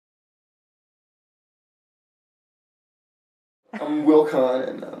I'm Will Kahn,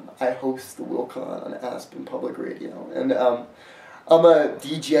 and I host the Will Kahn on Aspen Public Radio. And I'm a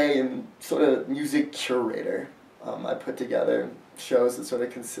DJ and sort of music curator. I put together shows that sort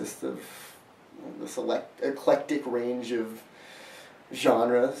of consist of this eclectic range of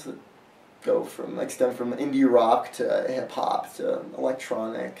genres that go from, extend from indie rock to hip hop to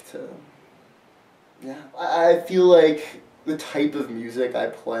electronic to, yeah. I feel like the type of music I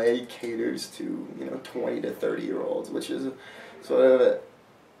play caters to, 20 to 30-year-olds, which is sort of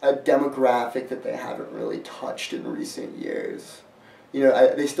a demographic that they haven't really touched in recent years.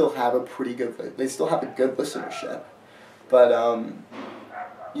 They still have a good listenership, but all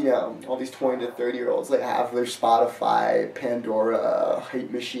these 20 to 30-year-olds, they have their Spotify, Pandora, Hype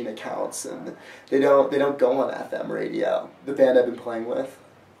Machine accounts, and they don't go on FM radio. The band I've been playing with,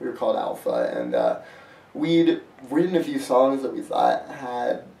 we were called Alpha, and we'd written a few songs that we thought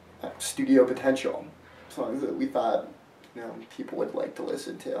had studio potential, songs that we thought people would like to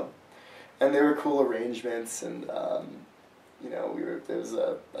listen to, and they were cool arrangements, and there was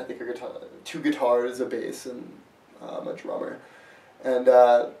I think two guitars, a bass, and a drummer, and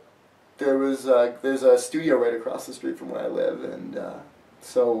there's a studio right across the street from where I live, and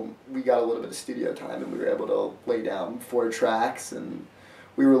so we got a little bit of studio time, and we were able to lay down 4 tracks, and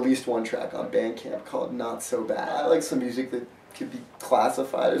we released one track on Bandcamp called Not So Bad. I like some music that could be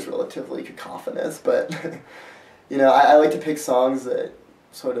classified as relatively cacophonous, but I like to pick songs that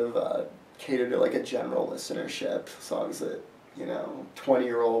sort of cater to like a general listenership, songs that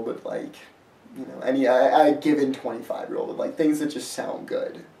 20-year-old would like, a given 25-year-old would like, things that just sound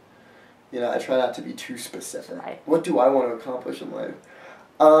good. I try not to be too specific. Right. What do I want to accomplish in life?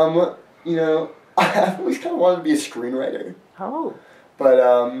 I've always kind of wanted to be a screenwriter. Oh. But,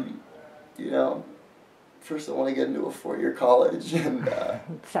 first I want to get into a 4-year college and...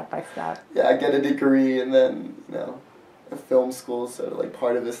 step by step. Yeah, get a degree and then, a film school, so like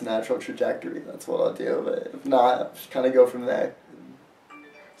part of this natural trajectory. That's what I'll do, but if not, I'll just kind of go from there.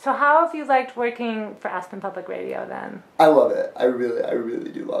 So how have you liked working for Aspen Public Radio then? I love it. I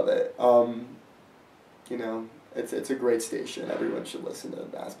really do love it. It's a great station. Everyone should listen to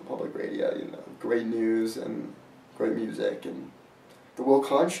Aspen Public Radio. Great news and great music and the Will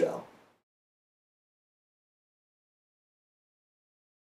Kahn Show.